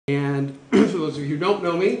And for those of you who don't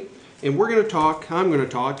know me, and I'm going to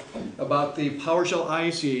talk about the PowerShell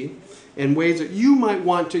ISE and ways that you might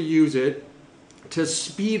want to use it to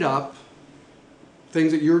speed up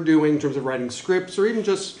things that you're doing in terms of writing scripts or even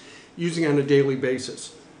just using it on a daily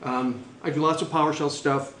basis. I do lots of PowerShell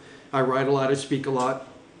stuff. I write a lot, I speak a lot.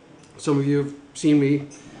 Some of you have seen me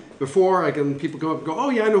before. People come up and go, oh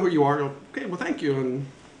yeah, I know who you are. Go, okay, well thank you.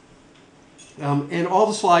 And all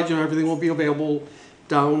the slides and everything will be available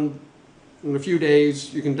down in a few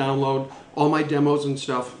days. You can download all my demos and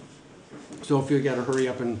stuff. So if you got to hurry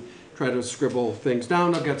up and try to scribble things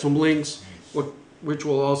down, I've got some links, which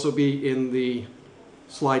will also be in the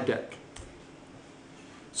slide deck.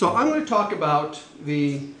 So I'm going to talk about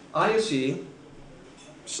the ISE,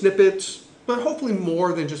 snippets, but hopefully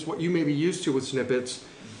more than just what you may be used to with snippets,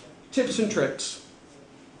 tips and tricks,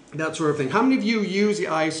 that sort of thing. How many of you use the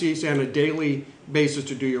ISE on a daily basis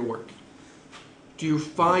to do your work? Do you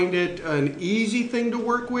find it an easy thing to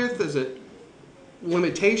work with? Is it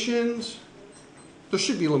limitations? There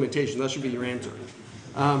should be limitations. That should be your answer.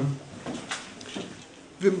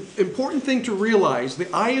 The important thing to realize,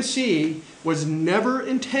 the ISE was never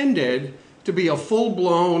intended to be a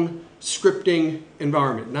full-blown scripting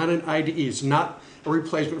environment, not an IDE. It's not a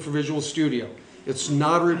replacement for Visual Studio. It's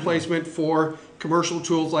not a replacement for commercial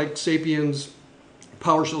tools like Sapien's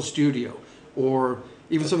PowerShell Studio, or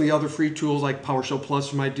even some of the other free tools like PowerShell Plus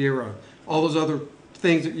from Idera, all those other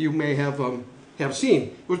things that you may have seen.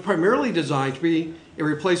 It was primarily designed to be a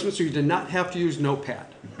replacement so you did not have to use Notepad.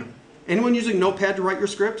 Anyone using Notepad to write your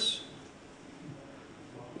scripts?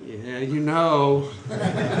 Yeah, you know.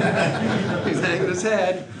 He's hanging his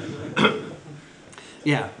head.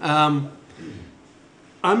 Yeah.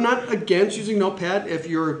 I'm not against using Notepad if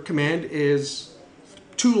your command is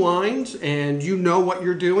 2 lines and you know what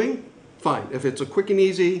you're doing. Fine. If it's a quick and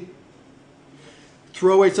easy,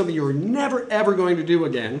 throw away something you're never ever going to do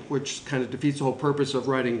again, which kind of defeats the whole purpose of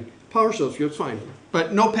writing PowerShell scripts, fine.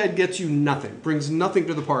 But Notepad gets you nothing, brings nothing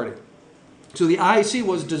to the party. So the ISE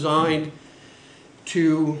was designed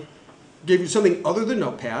to give you something other than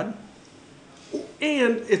Notepad,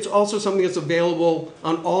 and it's also something that's available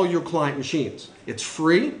on all your client machines. It's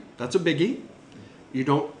free, that's a biggie. You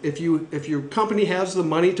don't, if your company has the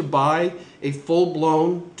money to buy a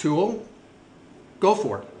full-blown tool, go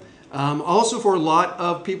for it. Also for a lot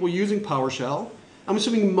of people using PowerShell, I'm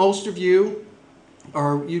assuming most of you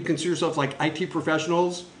consider yourself like IT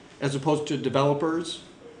professionals as opposed to developers,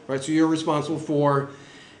 right? So you're responsible for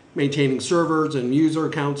maintaining servers and user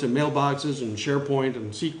accounts and mailboxes and SharePoint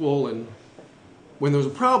and SQL, and when there's a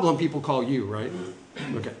problem, people call you, right?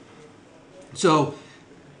 Okay. So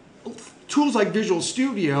tools like Visual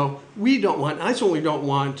Studio, I certainly don't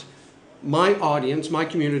want my audience, my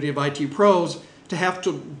community of IT pros, to have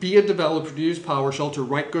to be a developer to use PowerShell to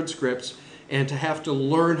write good scripts and to have to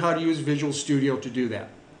learn how to use Visual Studio to do that.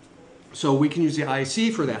 So we can use the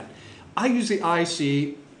ISE for that. I use the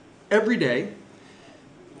ISE every day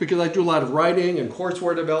because I do a lot of writing and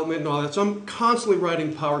courseware development and all that, so I'm constantly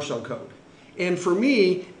writing PowerShell code. And for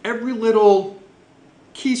me, every little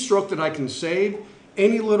keystroke that I can save,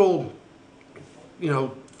 any little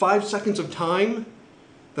 5 seconds of time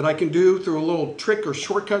that I can do through a little trick or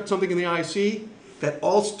shortcut, something in the ISE,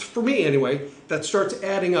 for me anyway, that starts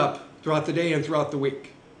adding up throughout the day and throughout the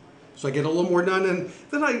week. So I get a little more done, and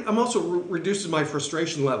then I'm also reduces my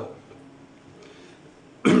frustration level.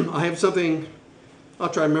 I have something I'll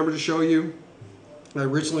try to remember to show you. I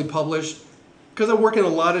recently published, because I work in a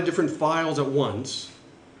lot of different files at once,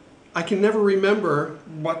 I can never remember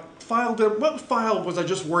what file was I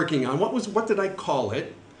just working on, what did I call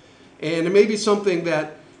it, and it may be something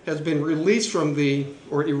that has been released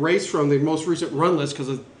or erased from the most recent run list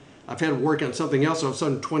because I've had to work on something else, so all of a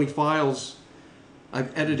sudden 20 files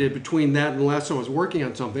I've edited between that and the last time I was working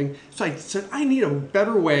on something. So I said, I need a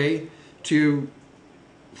better way to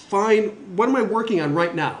find what am I working on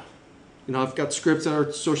right now. I've got scripts that are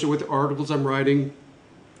associated with the articles I'm writing.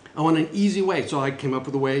 I want an easy way, so I came up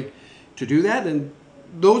with a way to do that, and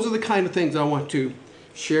those are the kind of things I want to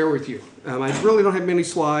share with you. I really don't have many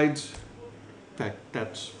slides. In fact,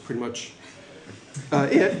 that's pretty much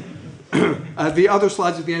it. The other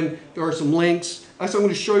slides at the end, there are some links. So I'm going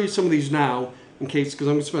to show you some of these now, because I'm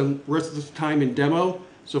going to spend the rest of this time in demo.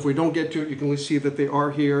 So if we don't get to it, you can at least see that they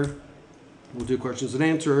are here. We'll do questions and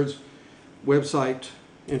answers, website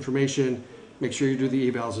information, make sure you do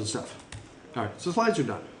the evals and stuff. All right, so slides are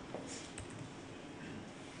done.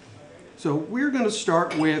 So we're going to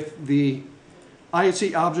start with the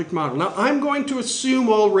ISE object model. Now I'm going to assume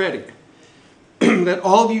already that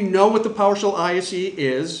all of you know what the PowerShell ISE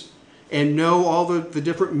is and know all the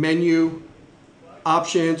different menu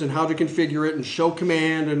options and how to configure it and show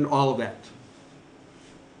command and all of that.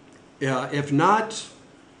 If not,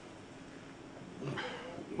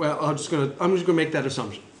 well, I'm just gonna make that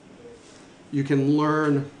assumption. You can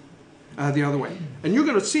learn the other way. And you're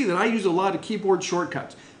gonna see that I use a lot of keyboard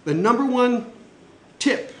shortcuts. The number one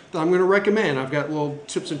tip that I'm gonna recommend, I've got little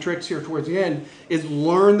tips and tricks here towards the end, is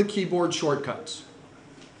learn the keyboard shortcuts.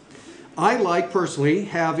 I like personally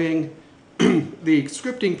having the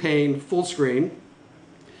scripting pane full screen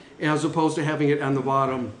as opposed to having it on the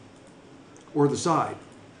bottom or the side.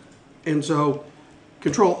 And so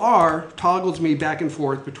Control R toggles me back and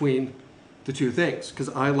forth between the two things because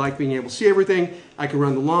I like being able to see everything. I can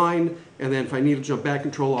run the line, and then if I need to jump back,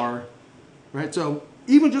 Control R, right? So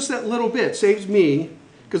even just that little bit saves me,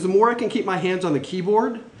 because the more I can keep my hands on the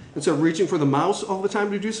keyboard instead of reaching for the mouse all the time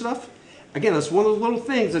to do stuff, again, that's one of those little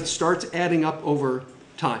things that starts adding up over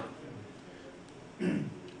time.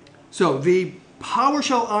 So the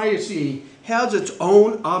PowerShell ISE has its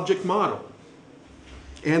own object model.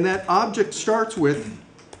 And that object starts with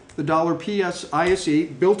the $PS ISE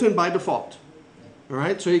built in by default. All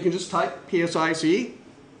right, so you can just type PS ISE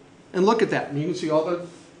and look at that. And you can see all the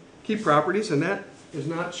key properties, and that is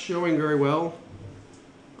not showing very well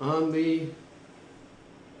on the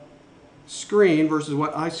screen versus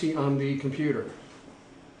what I see on the computer.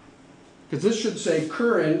 Because this should say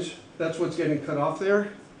current, that's what's getting cut off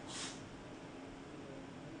there.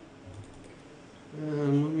 Let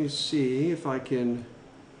me see if I can.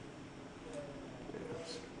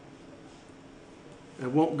 I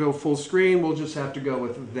won't go full screen, we'll just have to go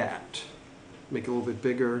with that. Make it a little bit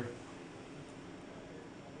bigger.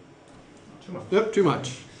 Too much. Yep, too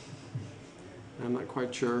much. I'm not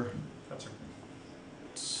quite sure. That's okay.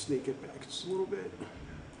 Sneak it back just a little bit.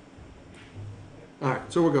 All right,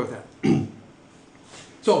 so we'll go with that.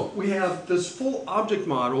 So we have this full object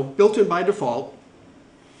model built in by default,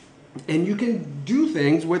 and you can do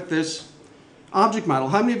things with this object model.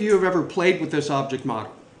 How many of you have ever played with this object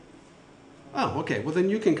model? Oh, okay. Well, then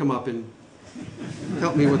you can come up and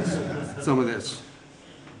help me with some of this.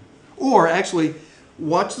 Or actually,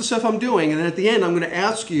 watch the stuff I'm doing, and then at the end, I'm going to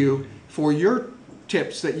ask you for your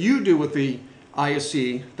tips that you do with the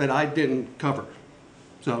ISE that I didn't cover.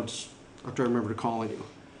 So just have to remember to call on you.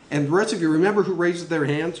 And the rest of you, remember who raised their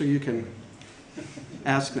hand so you can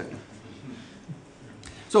ask them.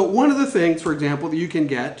 So one of the things, for example, that you can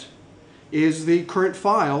get is the current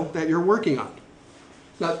file that you're working on.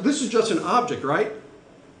 Now, this is just an object, right?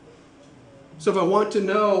 So if I want to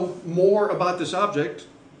know more about this object,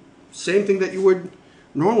 same thing that you would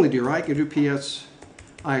normally do, right? You can do PS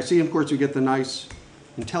ISE, and of course you get the nice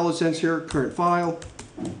IntelliSense here, current file,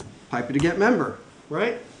 pipe it to get member,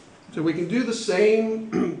 right? So we can do the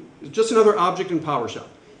same, it's just another object in PowerShell.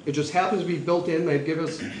 It just happens to be built in. They've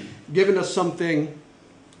given us something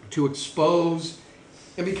to expose.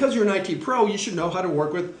 And because you're an IT pro, you should know how to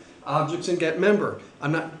work with objects and get member.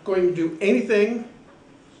 I'm not going to do anything.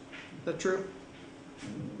 Is that true?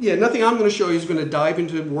 Yeah, nothing I'm going to show you is going to dive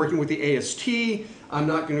into working with the AST. I'm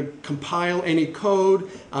not going to compile any code.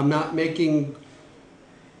 I'm not making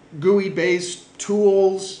GUI-based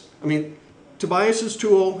tools. I mean, Tobias's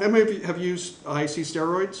tool, how many of you have used ISE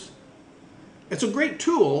Steroids? It's a great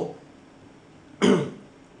tool, but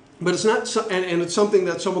it's not, and it's something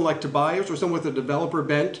that someone like Tobias or someone with a developer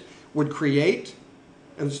bent would create.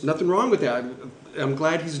 And there's nothing wrong with that. I'm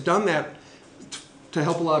glad he's done that to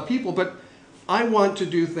help a lot of people, but I want to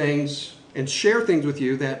do things and share things with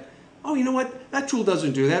you that, oh, you know what, that tool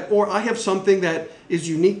doesn't do that, or I have something that is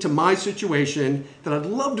unique to my situation that I'd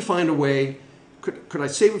love to find a way, could I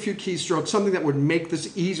save a few keystrokes, something that would make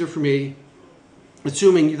this easier for me,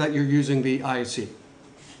 assuming that you're using the ISE.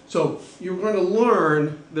 So you're going to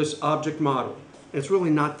learn this object model. It's really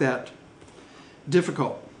not that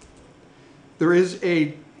difficult. There is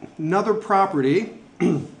another property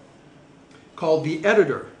called the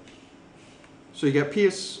editor. So you get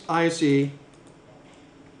PS ISE,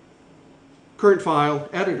 current file,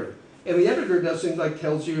 editor. And the editor does things like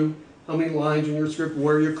tells you how many lines in your script,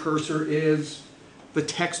 where your cursor is, the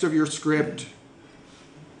text of your script,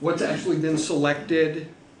 what's actually been selected.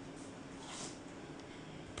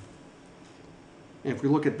 And if we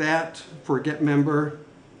look at that for a get member,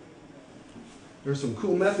 there's some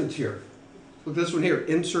cool methods here. Look at this one here,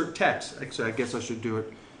 insert text. Actually, I guess I should do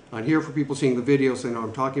it on here for people seeing the video so they know what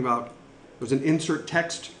I'm talking about. There's an insert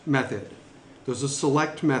text method. There's a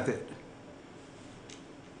select method.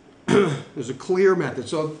 There's a clear method.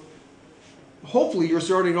 So hopefully you're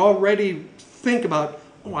starting to already think about,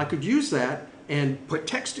 oh, I could use that and put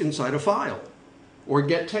text inside a file or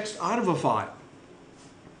get text out of a file.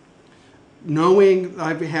 Knowing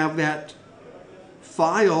I have that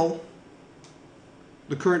file,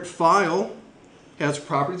 the current file has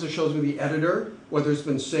properties that shows me the editor, whether it's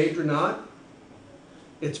been saved or not,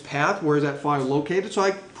 its path, where is that file located. So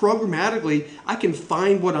programmatically, I can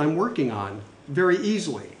find what I'm working on very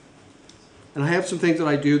easily. And I have some things that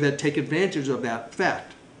I do that take advantage of that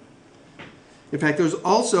fact. In fact, there's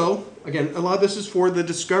also, again, a lot of this is for the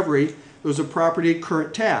discovery, there's a property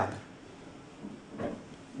current tab.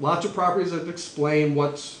 Lots of properties that explain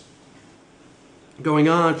what's going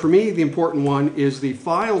on. For me, the important one is the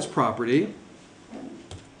files property,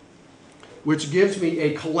 which gives me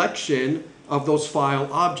a collection of those file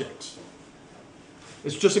objects.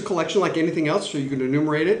 It's just a collection like anything else, so you can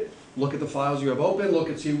enumerate it, look at the files you have open, look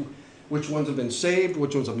and see which ones have been saved,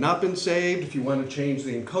 which ones have not been saved, if you want to change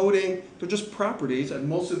the encoding. They're just properties, and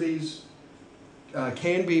most of these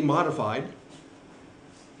can be modified.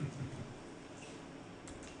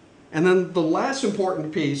 And then the last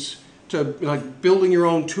important piece to building your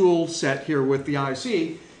own tool set here with the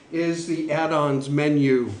ISE is the add-ons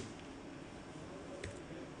menu.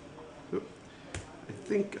 I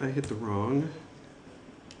think I hit the wrong,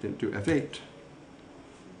 didn't do F8.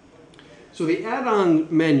 So the add-on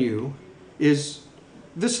menu is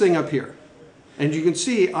this thing up here. And you can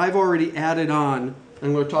see I've already added on,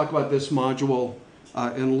 I'm going to talk about this module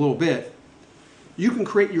in a little bit. You can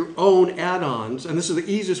create your own add-ons, and this is the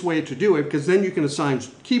easiest way to do it, because then you can assign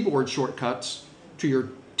keyboard shortcuts to your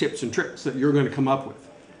tips and tricks that you're going to come up with,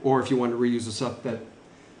 or if you want to reuse the stuff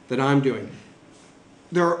that I'm doing.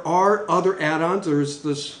 There are other add-ons. There's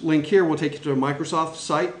this link here will take you to a Microsoft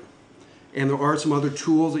site, and there are some other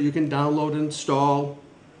tools that you can download and install,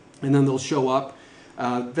 and then they'll show up.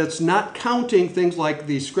 That's not counting things like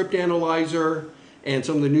the script analyzer and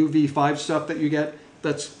some of the new V5 stuff that you get.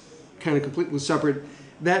 That's kind of completely separate.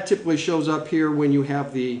 That typically shows up here when you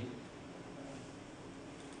have the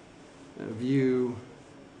view,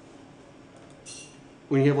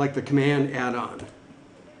 when you have like the command add-on,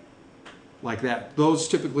 like that. Those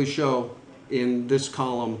typically show in this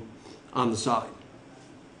column on the side.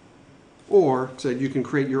 Or, said you can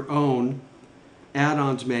create your own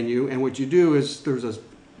add-ons menu, and what you do is there's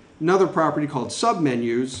another property called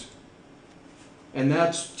submenus, and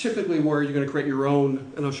that's typically where you're going to create your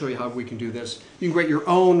own, and I'll show you how we can do this. You can create your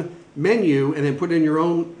own menu and then put in your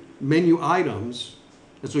own menu items,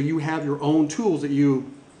 and so you have your own tools that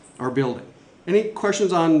you are building. Any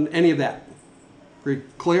questions on any of that? Pretty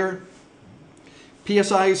clear?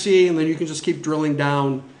 PSIC, and then you can just keep drilling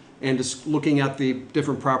down and just looking at the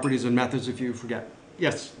different properties and methods if you forget.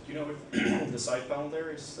 Yes? Do you know if the side panel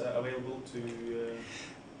there is available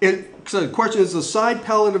to... So the question is the side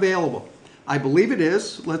palette available? I believe it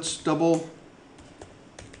is. Let's double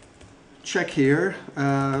check here.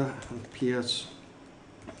 PS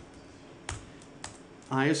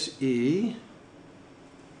ISE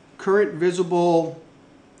current visible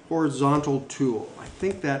horizontal tool. I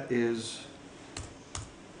think that is...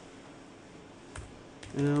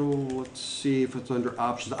 let's see if it's under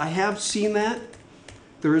options. I have seen that.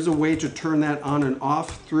 There is a way to turn that on and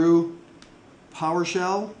off through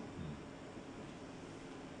PowerShell.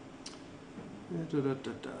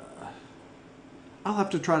 I'll have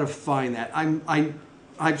to try to find that.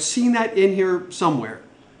 I've seen that in here somewhere.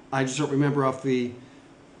 I just don't remember off the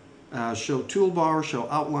show toolbar, show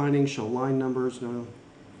outlining, show line numbers. No,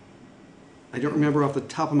 I don't remember off the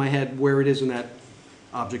top of my head where it is in that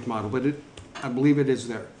object model, but I believe it is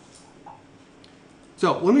there.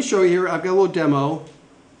 So let me show you here. I've got a little demo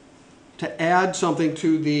to add something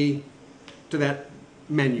to that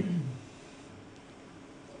menu.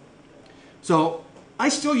 So I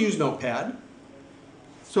still use Notepad.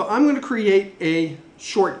 So I'm going to create a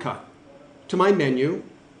shortcut to my menu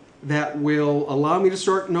that will allow me to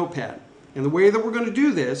start Notepad. And the way that we're going to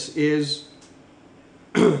do this is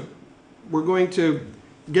we're going to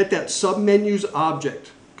get that submenus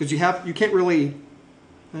object, because you can't really,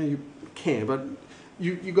 you can, but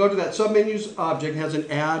you go to that submenus object, it has an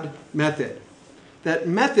add method. That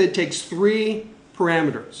method takes 3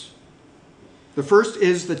 parameters. The first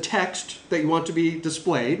is the text that you want to be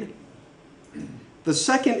displayed. The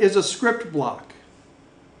second is a script block,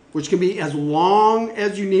 which can be as long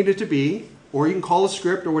as you need it to be, or you can call a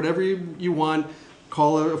script or whatever you want,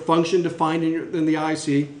 call a function defined in the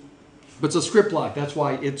IC, but it's a script block. That's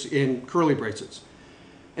why it's in curly braces.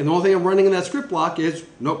 And the only thing I'm running in that script block is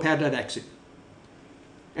notepad.exe.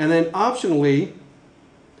 And then optionally,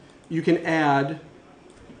 you can add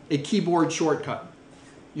a keyboard shortcut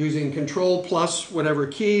using Control plus whatever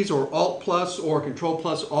keys, or Alt plus, or Control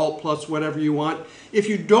plus Alt plus whatever you want. If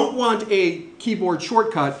you don't want a keyboard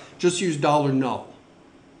shortcut, just use $null.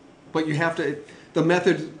 But you have to, the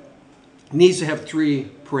method needs to have 3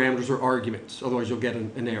 parameters or arguments, otherwise you'll get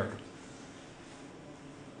an error.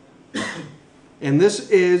 And this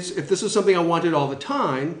is, if this is something I wanted all the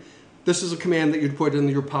time, this is a command that you'd put in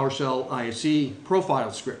your PowerShell ISE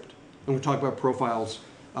profile script. And we'll talk about profiles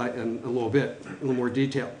in a little bit, in a little more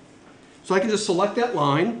detail. So I can just select that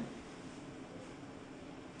line,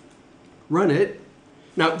 run it.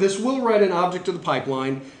 Now this will write an object to the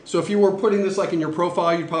pipeline. So if you were putting this like in your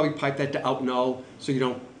profile, you'd probably pipe that to out null, so you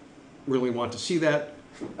don't really want to see that.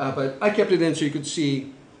 But I kept it in so you could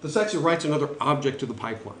see this actually writes another object to the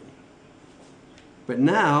pipeline. But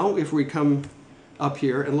now if we come up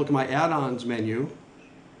here and look at my add-ons menu,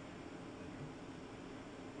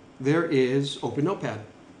 there is Open Notepad.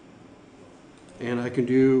 And I can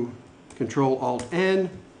do Control-Alt-N,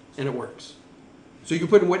 and it works. So you can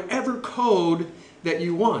put in whatever code that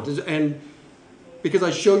you want. And because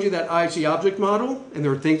I showed you that ISE object model, and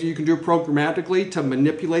there are things that you can do programmatically to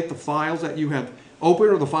manipulate the files that you have open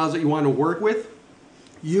or the files that you want to work with,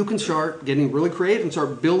 you can start getting really creative and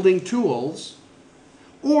start building tools.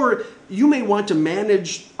 Or you may want to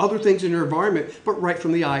manage other things in your environment, but right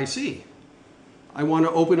from the ISE. I want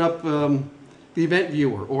to open up the event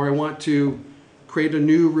viewer, or I want to create a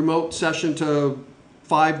new remote session to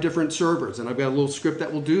 5 different servers, and I've got a little script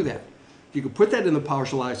that will do that. You can put that in the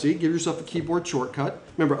PowerShell ISE, give yourself a keyboard shortcut.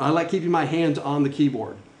 Remember, I like keeping my hands on the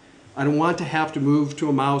keyboard. I don't want to have to move to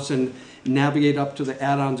a mouse and navigate up to the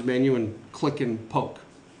add-ons menu and click and poke,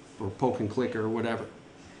 or poke and click, or whatever.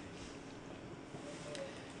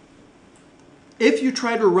 If you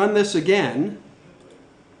try to run this again,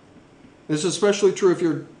 this is especially true if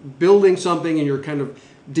you're building something and you're kind of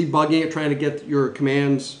debugging it, trying to get your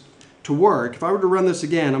commands to work. If I were to run this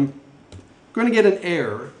again, I'm going to get an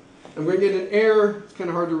error. I'm going to get an error. It's kind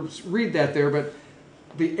of hard to read that there, but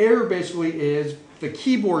the error basically is the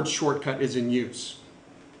keyboard shortcut is in use.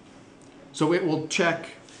 So it will check,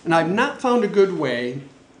 and I've not found a good way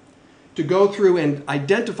to go through and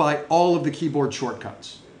identify all of the keyboard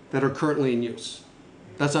shortcuts that are currently in use.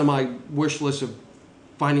 That's on my wish list of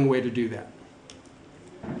finding a way to do that.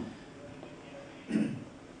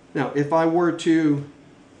 Now, if I were to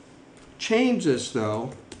change this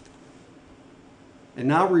though, and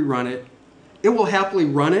now rerun it, it will happily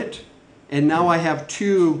run it, and now I have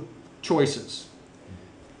 2 choices.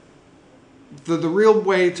 The real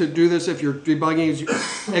way to do this if you're debugging is you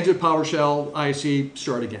exit PowerShell, ISE,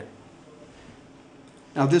 start again.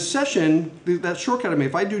 Now this session, that shortcut I made,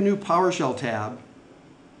 if I do new PowerShell tab,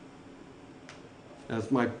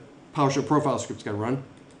 that's my PowerShell profile script's got to run,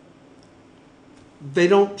 they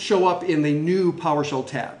don't show up in the new PowerShell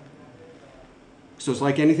tab. So it's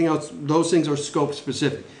like anything else, those things are scope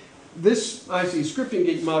specific. This ISE scripting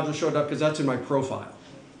geek module showed up because that's in my profile.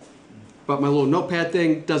 But my little notepad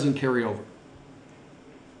thing doesn't carry over.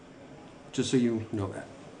 Just so you know that.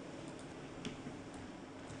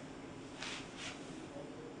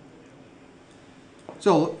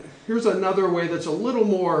 So here's another way that's a little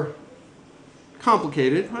more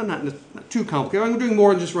complicated. Well, not too complicated. I'm doing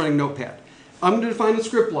more than just running Notepad. I'm going to define a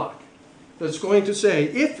script block that's going to say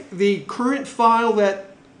if the current file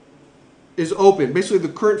that is open, basically the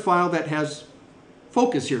current file that has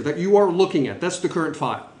focus here, that you are looking at, that's the current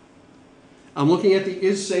file. I'm looking at the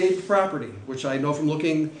isSaved property, which I know from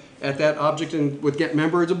looking at that object with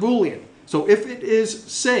getMember, it's a Boolean. So if it is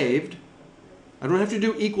saved, I don't have to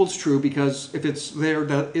do equals true because if it's there,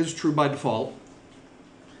 that is true by default.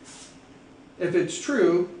 If it's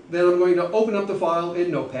true, then I'm going to open up the file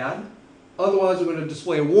in Notepad. Otherwise, I'm going to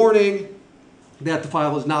display a warning that the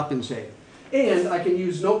file has not been saved. And I can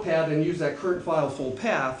use Notepad and use that current file full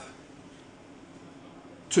path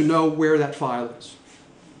to know where that file is.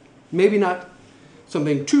 Maybe not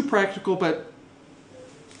something too practical, but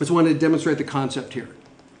I just wanted to demonstrate the concept here.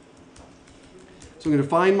 So I'm going to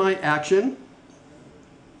find my action.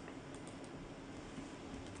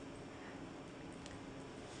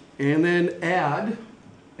 And then add,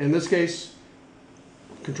 in this case,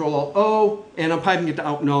 Control-Alt-O, and I'm piping it to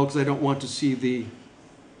out null because I don't want to see the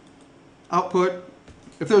output.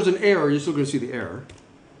 If there's an error, you're still going to see the error.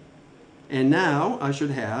 And now I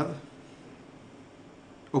should have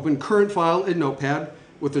open current file in Notepad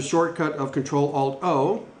with the shortcut of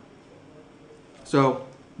Control-Alt-O. So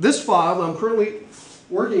this file I'm currently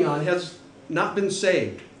working on has not been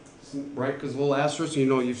saved, right? Because the little asterisk, you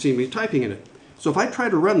know, you've seen me typing in it. So if I try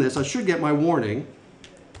to run this, I should get my warning,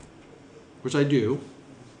 which I do.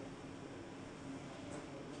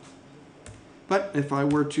 But if I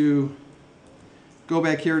were to go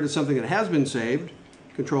back here to something that has been saved,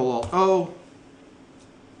 Control-Alt-O,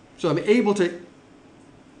 so I'm able to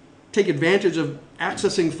take advantage of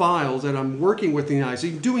accessing files that I'm working with in the ISE,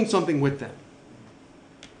 doing something with them.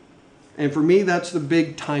 And for me, that's the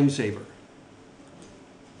big time saver.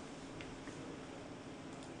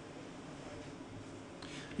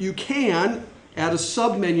 You can add a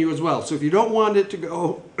submenu as well. So if you don't want it to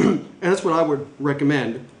go, and that's what I would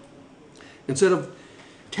recommend, instead of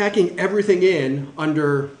tacking everything in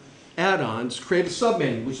under add-ons, create a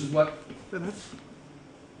submenu, which is what,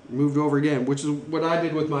 moved over again, which is what I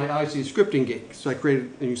did with my ISE scripting gig. So I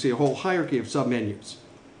created, and you see a whole hierarchy of submenus.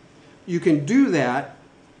 You can do that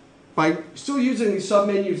by still using the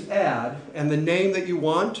submenus add and the name that you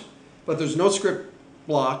want, but there's no script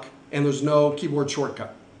block and there's no keyboard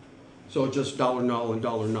shortcut. So it's just $null and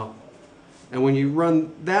 $null. And when you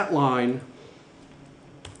run that line,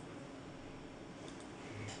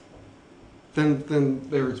 then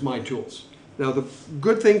there's my tools. Now the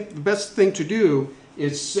good thing, the best thing to do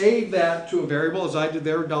is save that to a variable, as I did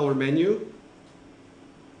there, $menu.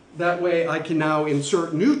 That way I can now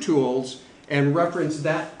insert new tools and reference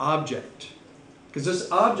that object. Because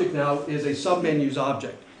this object now is a submenus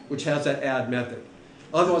object, which has that add method.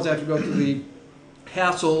 Otherwise I have to go through the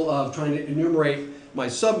hassle of trying to enumerate my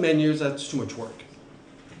submenus. That's too much work.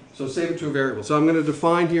 So save it to a variable. So I'm going to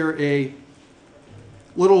define here a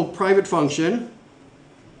little private function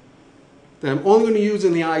that I'm only going to use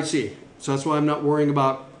in the IC. So that's why I'm not worrying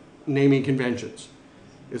about naming conventions.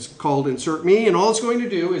 It's called insert me, and all it's going to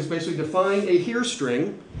do is basically define a here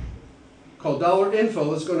string called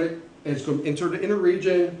 $info. It's going to insert it in a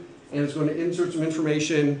region, and it's going to insert some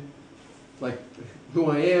information like who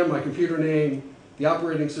I am, my computer name, the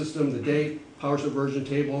operating system, the date, PowerShell version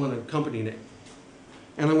table, and a company name.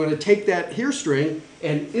 And I'm going to take that here string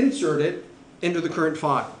and insert it into the current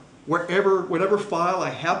file. Whatever file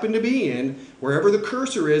I happen to be in, wherever the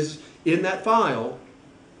cursor is in that file,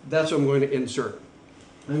 that's what I'm going to insert.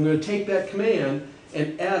 I'm going to take that command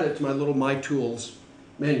and add it to my little My Tools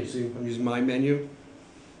menu. See, I'm using my menu,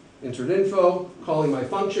 insert info, calling my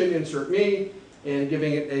function, insert me, and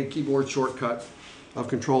giving it a keyboard shortcut of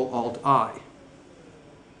Control-Alt-I.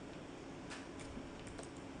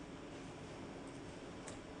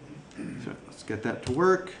 So let's get that to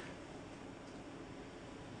work.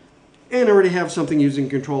 And I already have something using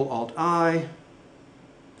Control-Alt-I.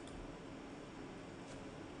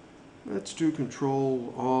 Let's do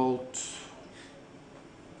Control-Alt.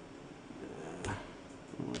 I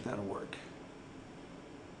don't know if that'll work.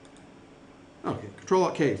 Okay,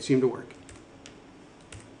 Control-Alt-K seemed to work.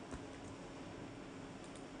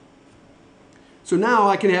 So now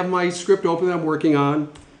I can have my script open that I'm working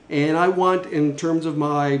on, and I want, in terms of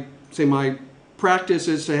my, say, my practice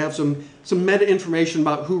is to have some meta information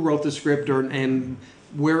about who wrote the script and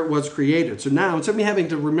where it was created. So now, instead of me having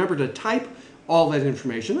to remember to type all that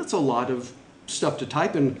information, that's a lot of stuff to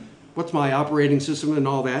type, and what's my operating system and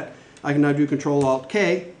all that, I can now do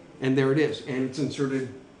Control-Alt-K, and there it is. And it's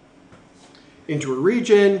inserted into a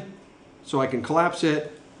region, so I can collapse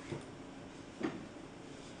it.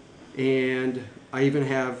 And I even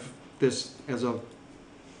have this as a,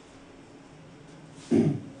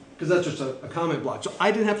 because that's just a comment block. So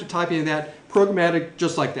I didn't have to type any of that, programmatic,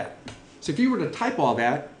 just like that. So if you were to type all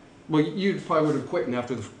that, well, you probably would have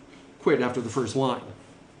quit after the first line.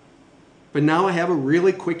 But now I have a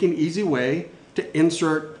really quick and easy way to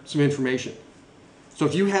insert some information. So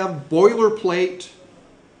if you have boilerplate,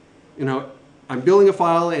 you know, I'm building a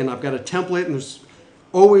file and I've got a template and there's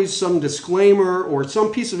always some disclaimer or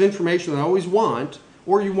some piece of information that I always want,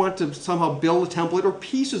 or you want to somehow build a template or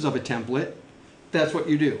pieces of a template, that's what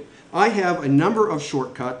you do. I have a number of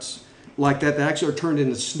shortcuts like that that actually are turned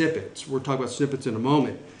into snippets. We'll talk about snippets in a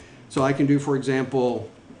moment. So I can do, for example,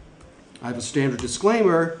 I have a standard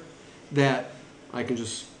disclaimer that I can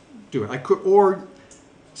just do it. I could, or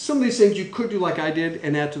some of these things you could do like I did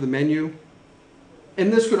and add to the menu.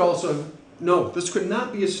 And this could also, no, this could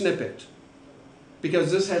not be a snippet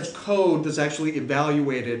because this has code that's actually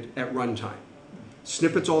evaluated at runtime.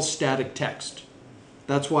 Snippet's all static text.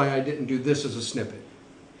 That's why I didn't do this as a snippet,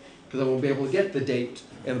 because I won't be able to get the date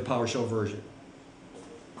and the PowerShell version.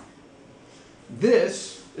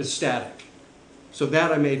 This is static. So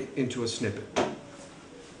that I made into a snippet,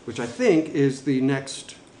 which I think is the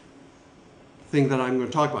next thing that I'm going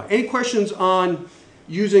to talk about. Any questions on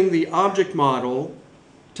using the object model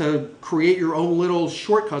to create your own little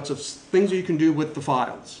shortcuts of things that you can do with the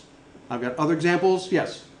files? I've got other examples.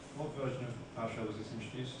 Yes? What version of PowerShell was this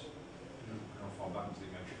introduced? How far back does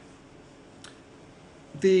it go?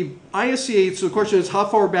 The ISE, so the question is, how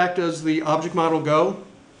far back does the object model go?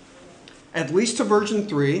 At least to version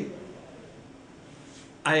 3.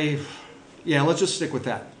 Yeah, let's just stick with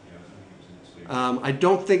that. I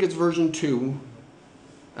don't think it's version 2,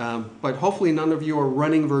 but hopefully none of you are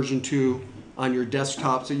running version 2 on your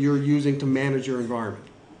desktops that you're using to manage your environment.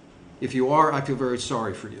 If you are, I feel very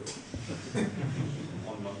sorry for you.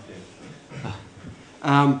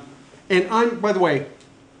 And by the way,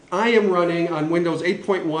 I am running on Windows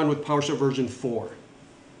 8.1 with PowerShell version 4.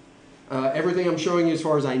 Everything I'm showing you as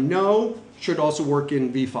far as I know should also work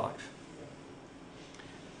in v5.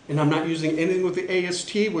 And I'm not using anything with the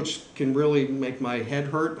AST, which can really make my head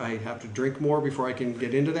hurt. I have to drink more before I can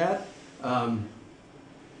get into that.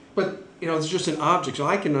 But you know, it's just an object, so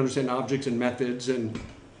I can understand objects and methods. And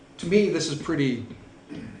to me, this is pretty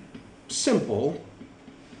simple.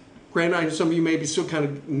 Granted, I know some of you may be still kind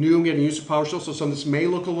of new and getting used to PowerShell, so some of this may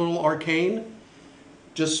look a little arcane.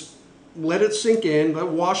 Just let it sink in, let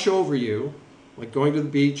it wash over you, like going to the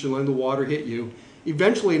beach and letting the water hit you.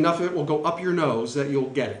 Eventually, enough of it will go up your nose that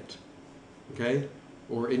you'll get it, okay?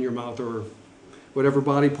 Or in your mouth, or whatever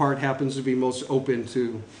body part happens to be most open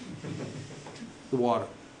to the water.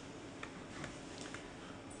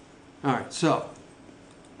 All right, so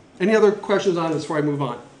any other questions on this before I move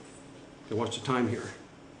on? Okay, watch the time here.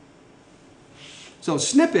 So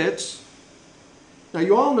snippets, now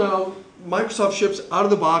you all know Microsoft ships out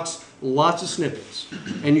of the box lots of snippets.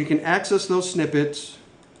 And you can access those snippets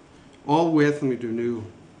all with, let me do a new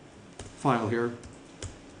file here,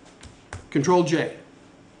 Control-J.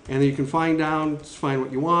 And then you can find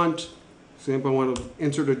what you want. For example, I want to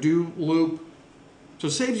insert a do loop. So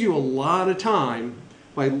it saves you a lot of time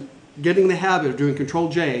by getting the habit of doing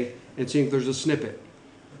Control-J and seeing if there's a snippet.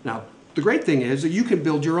 Now, the great thing is that you can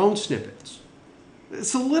build your own snippets.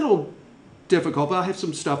 It's a little difficult, but I have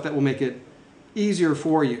some stuff that will make it easier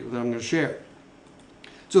for you that I'm going to share.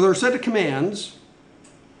 So there are a set of commands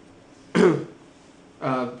in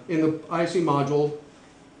the ISE module: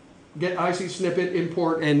 get ISE snippet,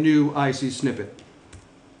 import, and new ISE snippet.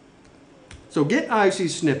 So get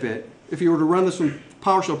ISE snippet, if you were to run this from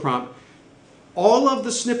PowerShell prompt, all of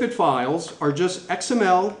the snippet files are just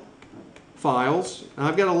XML files. And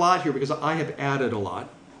I've got a lot here because I have added a lot.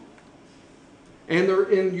 And they're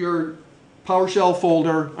in your PowerShell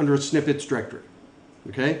folder under a snippets directory.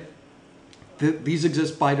 Okay? These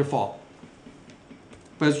exist by default.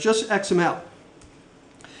 But it's just XML.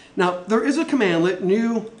 Now, there is a commandlet,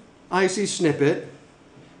 new ISE snippet,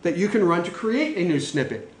 that you can run to create a new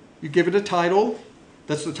snippet. You give it a title.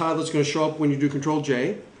 That's the title that's going to show up when you do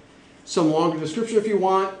Control-J. Some longer description if you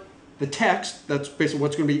want. The text, that's basically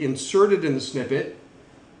what's going to be inserted in the snippet.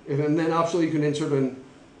 And then optionally you can insert an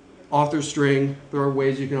author string. There are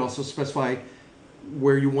ways you can also specify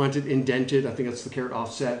where you want it indented. I think that's the caret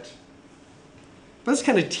offset. But it's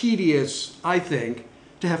kind of tedious, I think,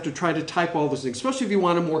 to have to try to type all those things, especially if you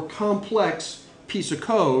want a more complex piece of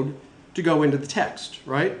code to go into the text,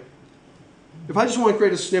 right? If I just want to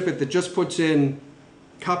create a snippet that just puts in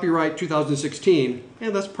copyright 2016,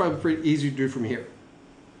 that's probably pretty easy to do from here.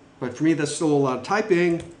 But for me, that's still a lot of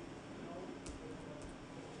typing.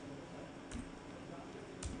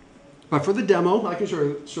 But for the demo, I can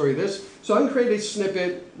show you this. So I can create a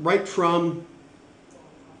snippet right from,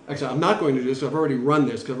 actually I'm not going to do this, I've already run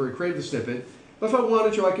this because I've already created the snippet. But if I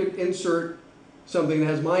wanted to, I could insert something that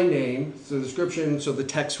has my name, so the description, so the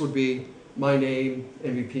text would be my name,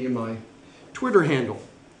 MVP, and my Twitter handle.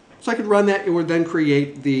 So I could run that, it would then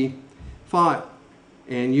create the file.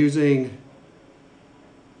 And using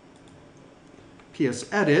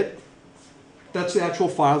psedit, that's the actual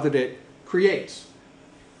file that it creates.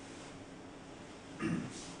 And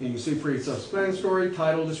you can see pretty self-explanatory,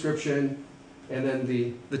 title, description, and then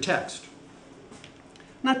the text.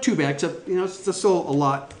 Not too bad, except it's still a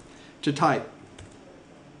lot to type.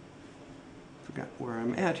 Forgot where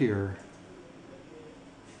I'm at here.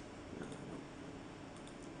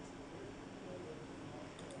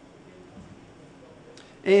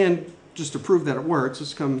 And just to prove that it works,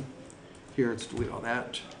 let's come here, let's delete all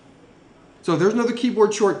that. So there's another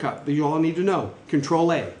keyboard shortcut that you all need to know,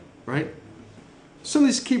 Control-A, right? Some of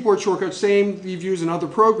these keyboard shortcuts, same you've used in other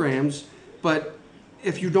programs, but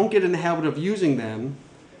if you don't get in the habit of using them,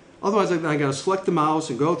 otherwise I got to select the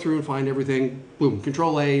mouse and go through and find everything, boom,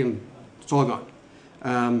 Control-A, and it's all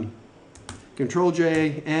gone.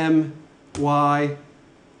 Control-J, M, Y,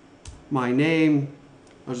 my name.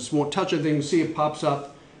 I just won't touch anything, see it pops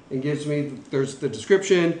up and gives me, there's the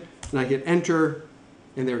description, and I hit enter,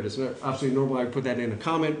 and there it is. Obviously, normally I would put that in a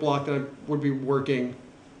comment block that would be working.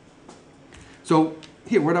 So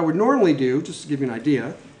here, what I would normally do, just to give you an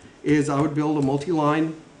idea, is I would build a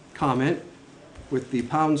multi-line comment with the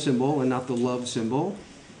pound symbol and not the love symbol.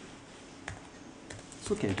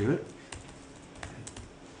 Still can't do it.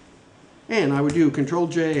 And I would do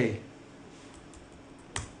Control-J,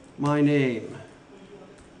 my name.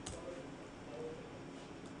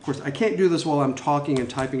 Of course, I can't do this while I'm talking and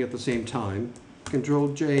typing at the same time.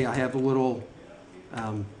 Control J, I have a little,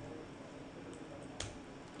 I'm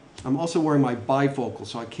also wearing my bifocal,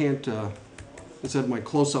 so I can't, instead of my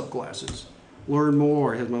close-up glasses. Learn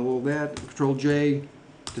more, it has my little that. Control J,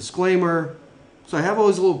 disclaimer. So I have all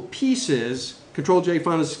these little pieces. Control J,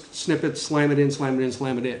 find a snippet, slam it in, slam it in,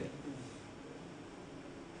 slam it in.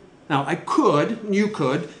 Now I could, you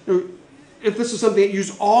could, if this is something that you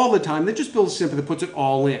use all the time, then just build a snippet that puts it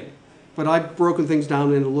all in. But I've broken things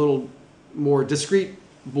down into little more discrete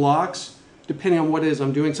blocks, depending on what it is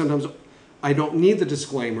I'm doing. Sometimes I don't need the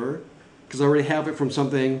disclaimer because I already have it from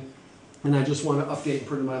something, and I just want to update and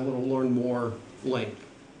put in my little learn more link.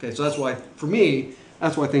 Okay, so that's why, for me,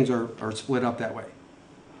 that's why things are split up that way.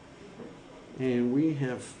 And we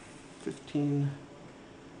have 15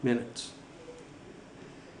 minutes.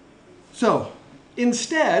 So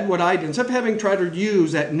instead, what I did, instead of having tried to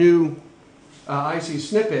use that new ISE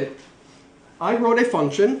snippet, I wrote a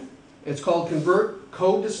function. It's called convert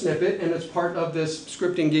code to snippet, and it's part of this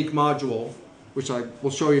Scripting Geek module, which I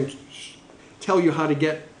will show you, tell you how to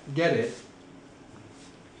get it.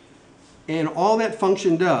 And all that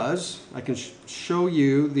function does, I can show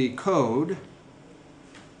you the code.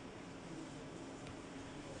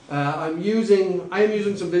 I am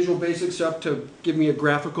using some Visual Basic stuff to give me a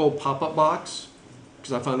graphical pop-up box,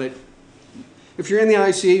 because I found that if you're in the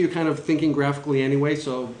ISE, you're kind of thinking graphically anyway.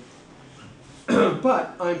 So,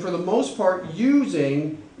 but I'm for the most part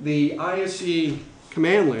using the ISE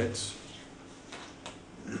commandlets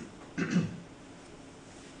to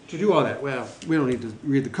do all that. Well, we don't need to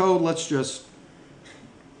read the code. Let's just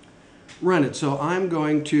run it. So I'm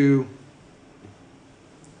going to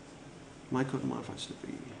my code modify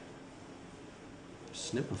snippy.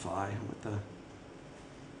 Snipify with the.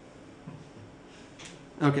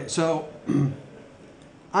 Okay, so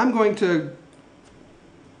I'm going to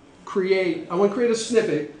create. I want to create a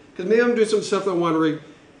snippet because maybe I'm doing some stuff that I want to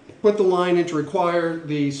put the line in to require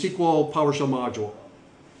the SQL PowerShell module.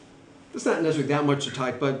 It's not necessarily that much to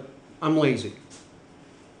type, but I'm lazy.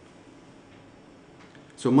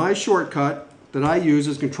 So my shortcut that I use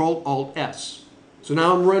is Control-Alt-S. So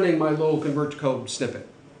now I'm running my little convert to code snippet.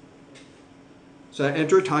 So I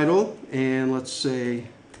enter a title, and let's say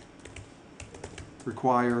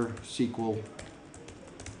require SQL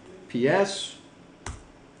PS.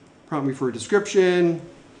 Prompt me for a description.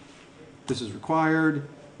 This is required.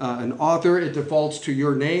 An author, it defaults to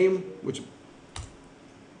your name, which.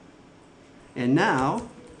 And now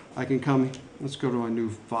I can come, let's go to a new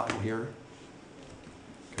file here.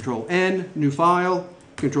 Control N, new file,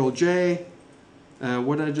 Control J.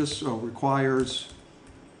 What did I just, requires.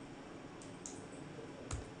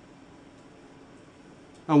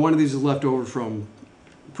 One of these is left over from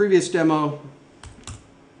previous demo.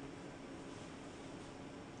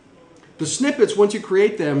 The snippets, once you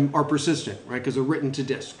create them, are persistent, right? Because they're written to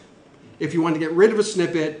disk. If you want to get rid of a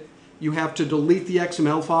snippet, you have to delete the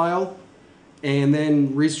XML file and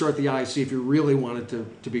then restart the ISE if you really want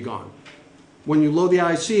it to be gone. When you load the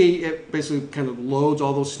ISE, it basically kind of loads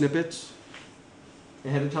all those snippets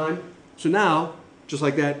ahead of time. So now, just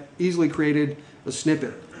like that, easily created a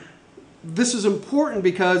snippet. This is important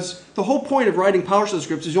because the whole point of writing PowerShell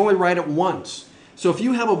scripts is you only write it once. So if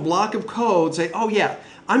you have a block of code, say, oh yeah,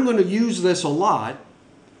 I'm going to use this a lot,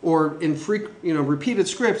 or in repeated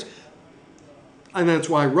scripts, and that's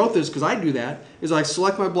why I wrote this, because I do that, is I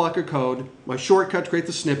select my block of code, my shortcut to create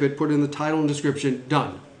the snippet, put in the title and description,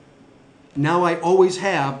 done. Now I always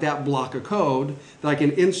have that block of code that I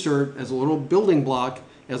can insert as a little building block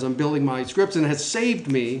as I'm building my scripts, and it has saved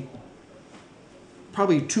me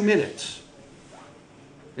probably 2 minutes.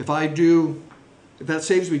 If that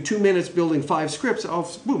saves me 2 minutes building 5 scripts,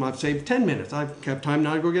 boom, I've saved 10 minutes. I've got time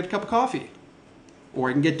now to go get a cup of coffee. Or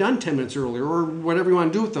I can get done 10 minutes earlier, or whatever you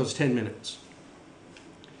want to do with those 10 minutes.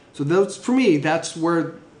 So those, for me, that's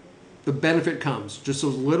where the benefit comes. Just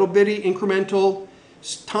those little bitty incremental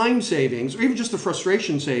time savings, or even just the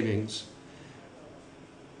frustration savings,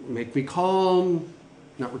 make me calm,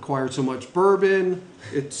 not require so much bourbon.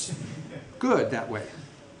 It's good that way.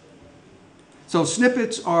 So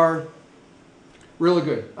snippets are really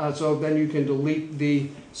good. So then you can delete the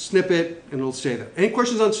snippet and it'll stay there. Any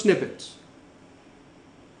questions on snippets?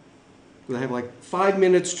 I have like 5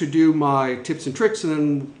 minutes to do my tips and tricks,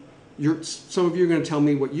 and then some of you are going to tell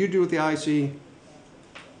me what you do with the ISE.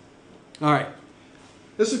 All right.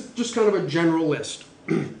 This is just kind of a general list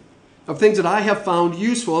of things that I have found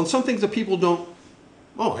useful, and some things that people don't,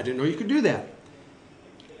 oh, I didn't know you could do that.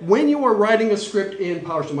 When you are writing a script in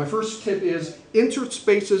PowerShell, my first tip is insert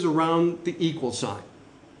spaces around the equal sign.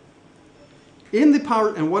 in the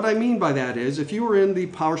Power, and what I mean by that is, if you were in the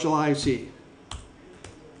PowerShell ISE,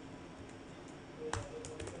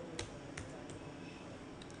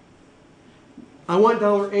 I want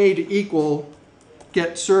 $A to equal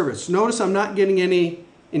get service. Notice I'm not getting any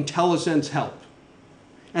IntelliSense help.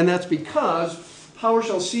 And that's because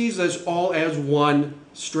PowerShell sees this all as one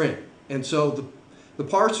string. And so the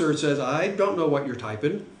parser says, I don't know what you're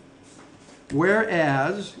typing.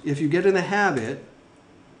 Whereas, if you get in the habit,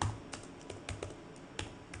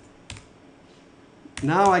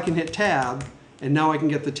 now I can hit tab, and now I can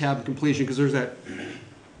get the tab completion because there's that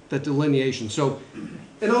delineation. So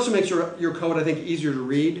it also makes your code, I think, easier to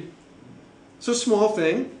read. It's a small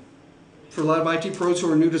thing. For a lot of IT pros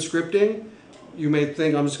who are new to scripting, you may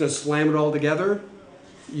think, I'm just going to slam it all together.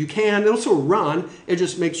 You can. It'll still run. It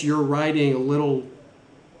just makes your writing a little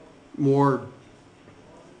more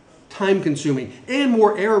time-consuming and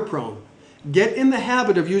more error-prone. Get in the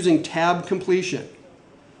habit of using tab completion.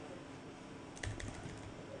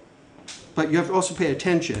 But you have to also pay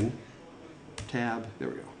attention. Tab, there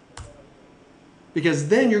we go. Because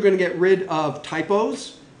then you're going to get rid of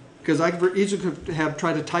typos. Because I could easily have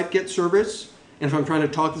tried to type get service, and if I'm trying to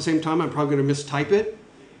talk at the same time, I'm probably going to mistype it.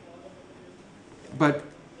 But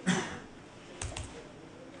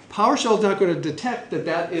PowerShell is not going to detect that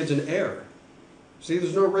that is an error. See,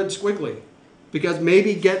 there's no red squiggly. Because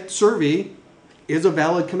maybe get servy is a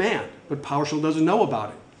valid command, but PowerShell doesn't know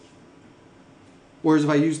about it. Whereas if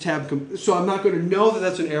I use tab, so I'm not going to know that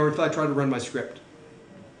that's an error until I try to run my script.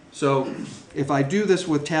 So if I do this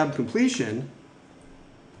with tab completion,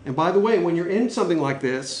 and by the way, when you're in something like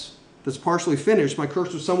this that's partially finished, my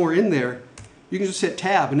cursor's somewhere in there, you can just hit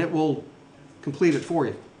tab and it will complete it for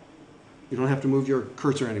you. You don't have to move your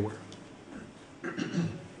cursor anywhere.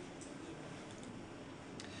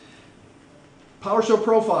 PowerShell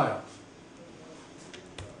profile.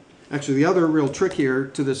 Actually, the other real trick here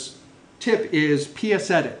to this tip is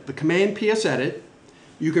psedit. The command psedit,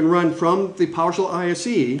 you can run from the PowerShell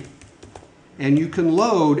ISE, and you can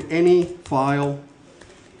load any file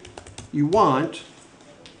you want.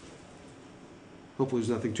 Hopefully there's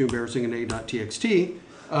nothing too embarrassing in a.txt.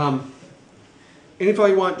 Any file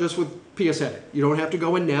you want just with psedit. You don't have to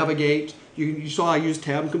go and navigate. You saw I used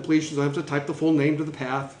tab completion, so I have to type the full name to the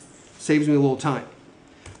path. Saves me a little time.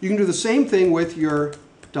 You can do the same thing with your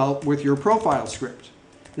profile script.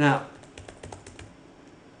 Now,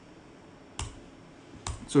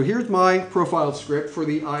 so here's my profile script for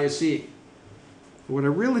the ISE. What I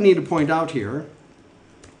really need to point out here,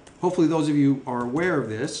 hopefully those of you are aware of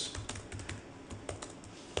this,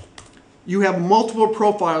 you have multiple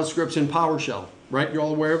profile scripts in PowerShell, right? You're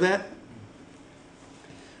all aware of that?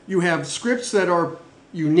 You have scripts that are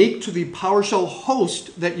unique to the PowerShell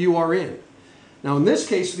host that you are in. Now in this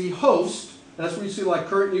case, the host, that's where you see like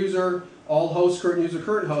current user, all hosts, current user,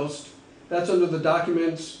 current host. That's under the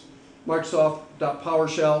documents,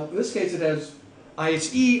 Microsoft.PowerShell. In this case, it has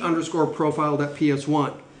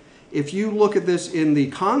ISE_profile.ps1. If you look at this in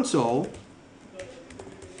the console,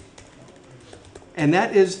 and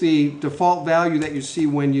that is the default value that you see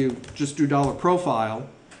when you just do $profile.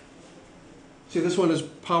 See, this one is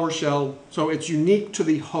PowerShell, so it's unique to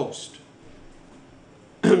the host.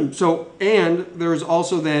 So, and there's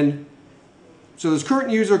also then, so there's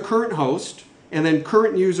current user, current host, and then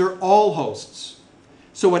current user, all hosts.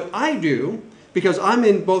 So what I do, because I'm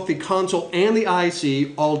in both the console and the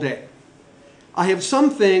ISE all day, I have some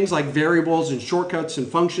things like variables and shortcuts and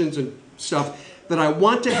functions and stuff that I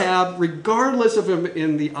want to have regardless if I'm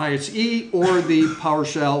in the ISE or the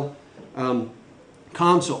PowerShell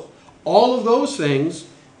console. All of those things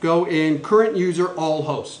go in current user, all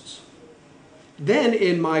hosts. Then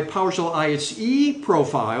in my PowerShell ISE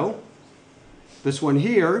profile, this one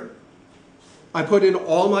here, I put in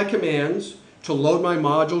all my commands to load my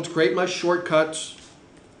module, to create my shortcuts.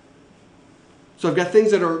 So I've got things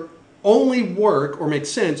that are only work or make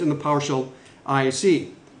sense in the PowerShell ISE.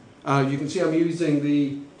 You can see I'm using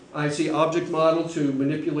the ISE object model to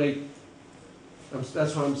manipulate.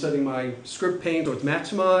 That's how I'm setting my script pane so it's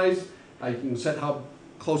maximized. You can set how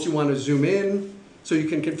close you want to zoom in. So you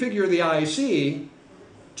can configure the ISE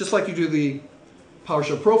just like you do the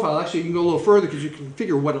PowerShell profile. Actually, you can go a little further because you can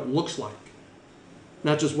configure what it looks like,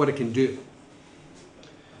 not just what it can do.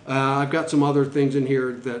 I've got some other things in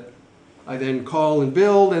here that I then call and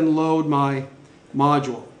build and load my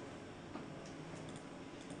module.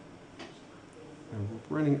 I'm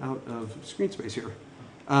running out of screen space here.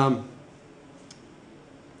 So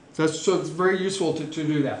it's very useful to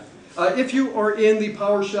do that. If you are in the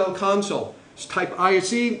PowerShell console, just type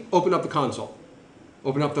ISE, open up the console.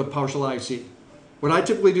 Open up the PowerShell ISE. What I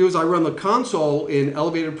typically do is I run the console in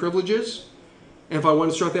elevated privileges. And if I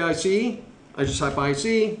want to start the ICE, I just type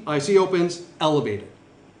ICE, ICE opens, elevate it.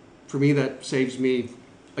 For me, that saves me,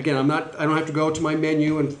 again, I don't have to go to my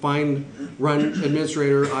menu and find run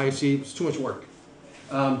administrator ICE, it's too much work.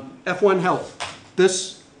 F1 help.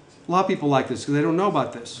 This, a lot of people like this because they don't know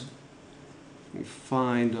about this. Let me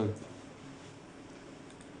find a, oh,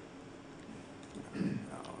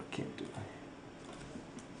 I can't do that.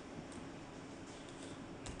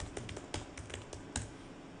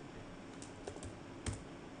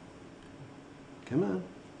 Come on.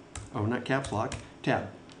 Oh, not caps lock, tab.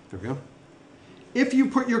 There we go. If you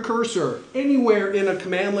put your cursor anywhere in a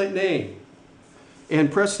commandlet name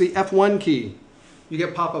and press the F1 key, you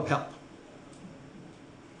get pop-up help.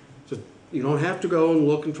 So you don't have to go and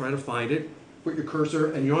look and try to find it. Put your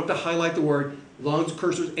cursor, and you don't have to highlight the word. As long as the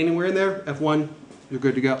cursor is anywhere in there, F1, you're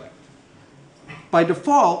good to go. By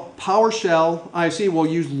default, PowerShell ISE will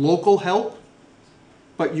use local help,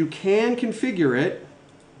 but you can configure it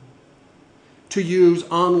to use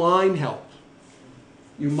online help.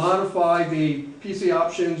 You modify the PC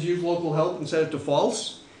options, use local help, and set it to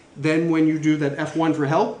false. Then when you do that F1 for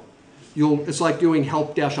help, it's like doing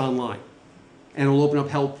help-online, and it'll open up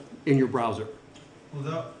help in your browser. Will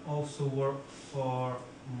that also work for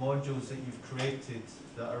modules that you've created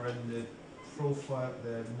that are in the profile,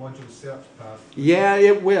 the module search path? Yeah,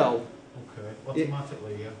 it will. Okay,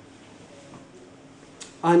 automatically, yeah.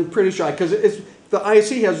 I'm pretty sure, because the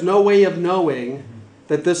ISE has no way of knowing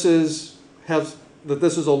that this is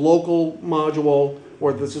a local module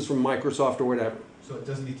or this is from Microsoft or whatever. So it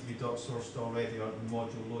doesn't need to be .sourced already or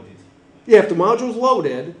module loaded? Yeah, if the module's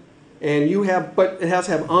loaded and you have, but it has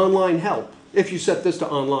to have online help if you set this to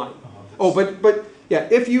online. Oh, but yeah,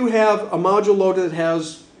 if you have a module loaded that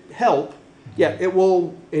has help, yeah, it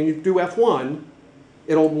will, and you do F1,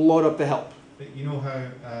 it'll load up the help. But you know how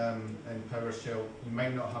in PowerShell you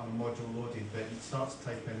might not have a module loaded, but it starts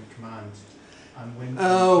typing command and when.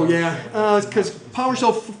 Oh yeah, it's because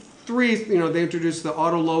PowerShell 3, they introduced the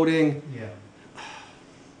auto loading. Yeah.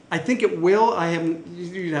 I think it will. I haven't.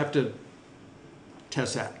 You'd have to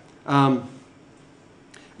test that.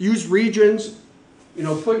 Use regions.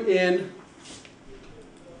 Put in.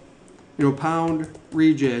 Pound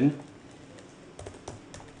region.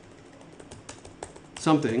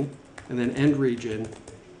 Something, and then end region.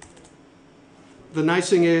 The nice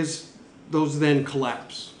thing is those then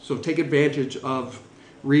collapse. So take advantage of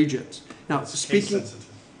regions. Now, speaking. Case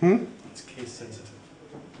sensitive. It's case sensitive.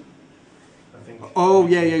 I think. Oh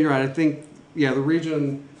yeah, you're right. I think the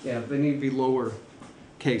region. Yeah, they need to be lower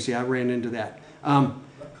case. Yeah, I ran into that. Common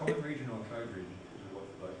region or code region? Is it what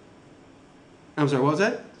like? I'm sorry. What was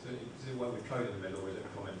that? So is it one with code in the middle, or is it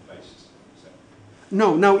a comment based?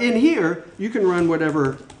 No. Now in here you can run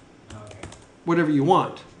whatever you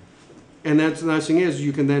want, and that's the nice thing is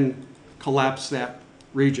you can then collapse that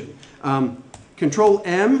region. Control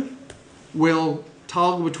M will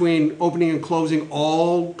toggle between opening and closing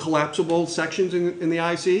all collapsible sections in the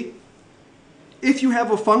IC. If you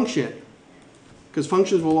have a function, because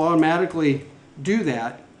functions will automatically do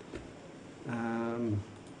that.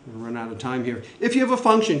 We'll run out of time here. If you have a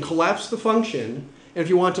function, collapse the function. And if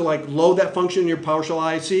you want to load that function in your PowerShell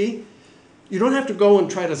ISE, you don't have to go and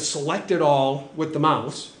try to select it all with the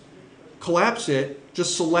mouse. Collapse it,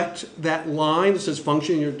 just select that line that says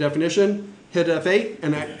function in your definition, hit F8,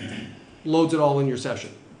 and that loads it all in your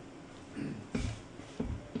session.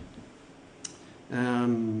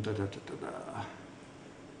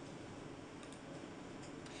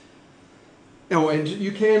 Oh, and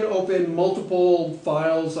you can open multiple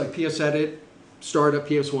files like PSEdit, start at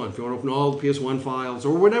PS1. If you want to open all the PS1 files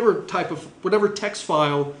or whatever text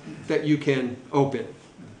file that you can open.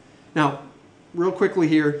 Now, real quickly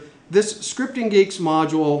here, this Scripting Geeks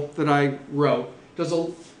module that I wrote has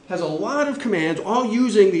a lot of commands, all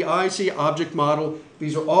using the ISE object model.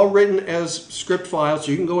 These are all written as script files,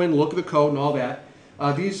 so you can go in and look at the code and all that.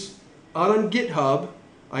 These out on GitHub,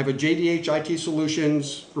 I have a JDH IT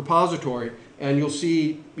Solutions repository, and you'll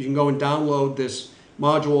see you can go and download this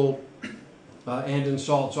module and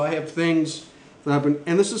install it. So I have things that I've been,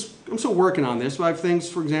 and I'm still working on this, but I have things,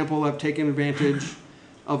 for example, I've taken advantage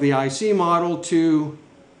of the IC model to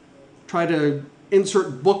try to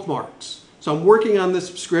insert bookmarks. So I'm working on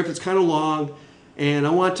this script, it's kind of long, and I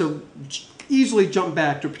want to easily jump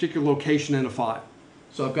back to a particular location in a file.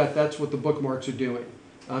 So that's what the bookmarks are doing.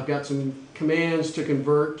 I've got some commands to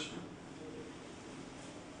convert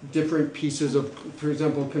different pieces of, for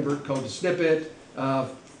example, convert code to snippet,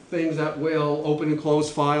 things that will open and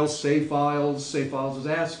close files, save files as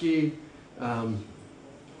ASCII.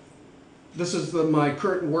 This is my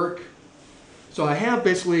current work. So I have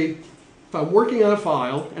basically, if I'm working on a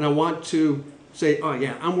file and I want to say, oh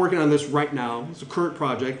yeah, I'm working on this right now, it's a current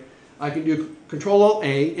project, I can do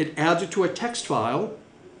Control-Alt-A, it adds it to a text file.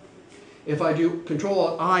 If I do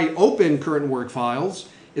Control-Alt-I, open current work files,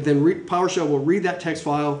 it then PowerShell will read that text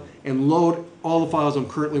file and load all the files I'm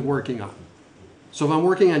currently working on. So if I'm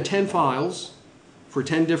working on 10 files for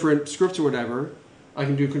 10 different scripts or whatever, I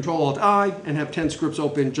can do Control-Alt-I and have 10 scripts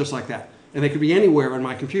open just like that. And they could be anywhere on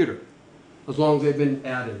my computer, as long as they've been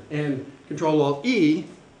added. And Control-Alt-E,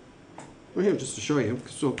 well, here, just to show you.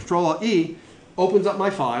 So Control-Alt-E opens up my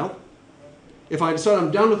file. If I decide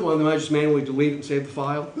I'm done with one of them, I just manually delete it and save the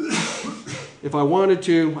file. If I wanted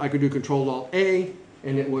to, I could do Control-Alt-A,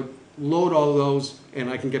 and it would load all of those, and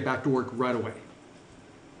I can get back to work right away.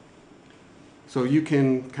 So you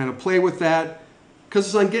can kind of play with that, because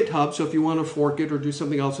it's on GitHub, so if you want to fork it or do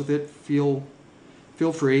something else with it, feel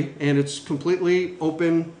free. And it's completely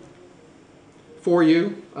open for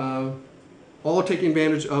you, all taking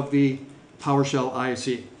advantage of the PowerShell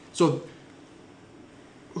ISE. So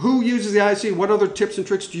who uses the ISE? What other tips and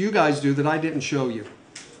tricks do you guys do that I didn't show you?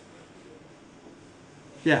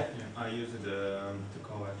 Yeah. I use it to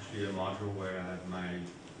call actually a module where I have my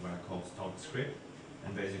what I call stock script,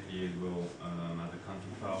 and basically it will have a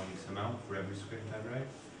config file in XML for every script I write,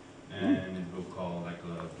 and it will call like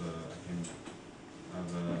I can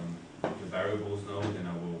have the variables node, and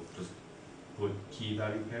I will just put key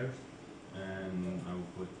value pairs, and I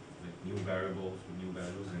will put like new variables with new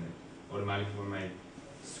values, and automatically when my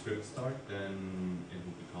script start, then it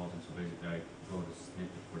will be called, and so basically I wrote a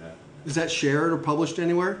snippet for that. Is that shared or published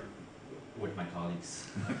anywhere? With my colleagues.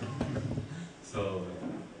 So,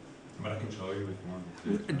 but I can show you if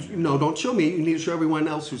you want. No, don't show me. You need to show everyone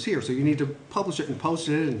else who's here. So you need to publish it and post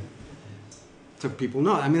it, and so people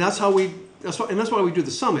know. I mean, that's how we. That's why we do the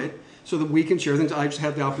summit, so that we can share things. I just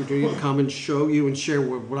have the opportunity to come and show you and share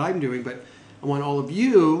what I'm doing, but I want all of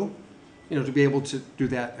you, to be able to do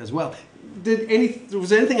that as well. Was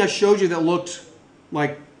there anything I showed you that looked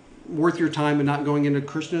like worth your time and not going into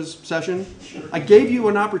Krishna's session? Sure. I gave you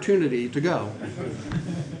an opportunity to go.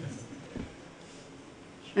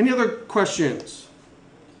 Any other questions?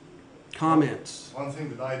 Comments? One thing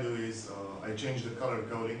that I do is I change the color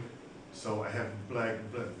coding, so I have black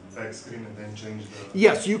screen and then change the...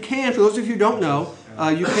 Yes, you can. For those of you who don't know,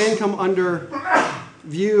 you can come under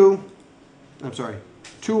View,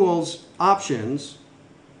 Tools, Options,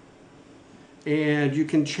 and you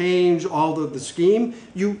can change all the scheme.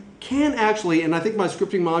 You can actually, and I think my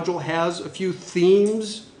scripting module has a few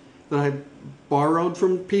themes that I borrowed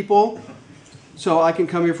from people. So I can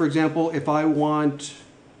come here, for example, if I want,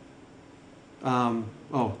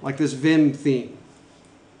 like this Vim theme.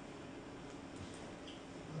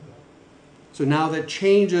 So now that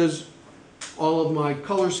changes all of my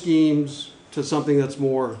color schemes to something that's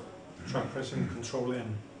more... Try pressing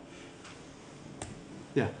Control-N.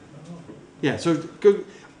 Yeah. Yeah, so,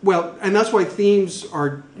 well, and that's why themes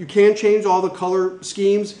are, you can change all the color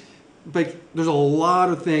schemes, but there's a lot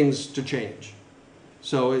of things to change.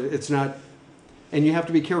 So it's not, and you have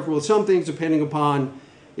to be careful with some things depending upon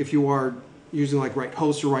if you are using like write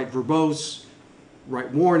host or write verbose,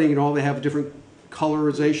 write warning, and all, they have a different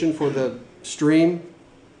colorization for the stream.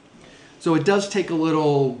 So it does take a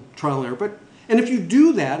little trial and error. And if you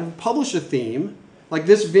do that and publish a theme, like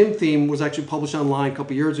this Vim theme was actually published online a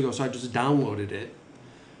couple years ago, so I just downloaded it.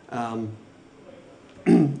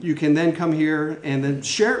 You can then come here and then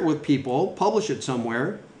share it with people, publish it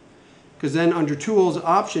somewhere, because then under Tools,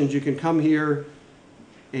 Options, you can come here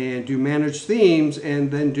and do Manage Themes and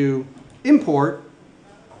then do Import.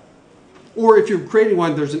 Or if you're creating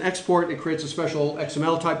one, there's an export, it creates a special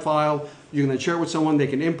XML type file. You can then share it with someone, they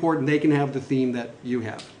can import, and they can have the theme that you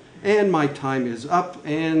have. And my time is up,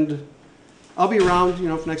 and I'll be around, for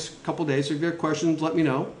the next couple of days. So if you have questions, let me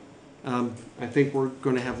know. I think we're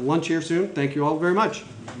going to have lunch here soon. Thank you all very much.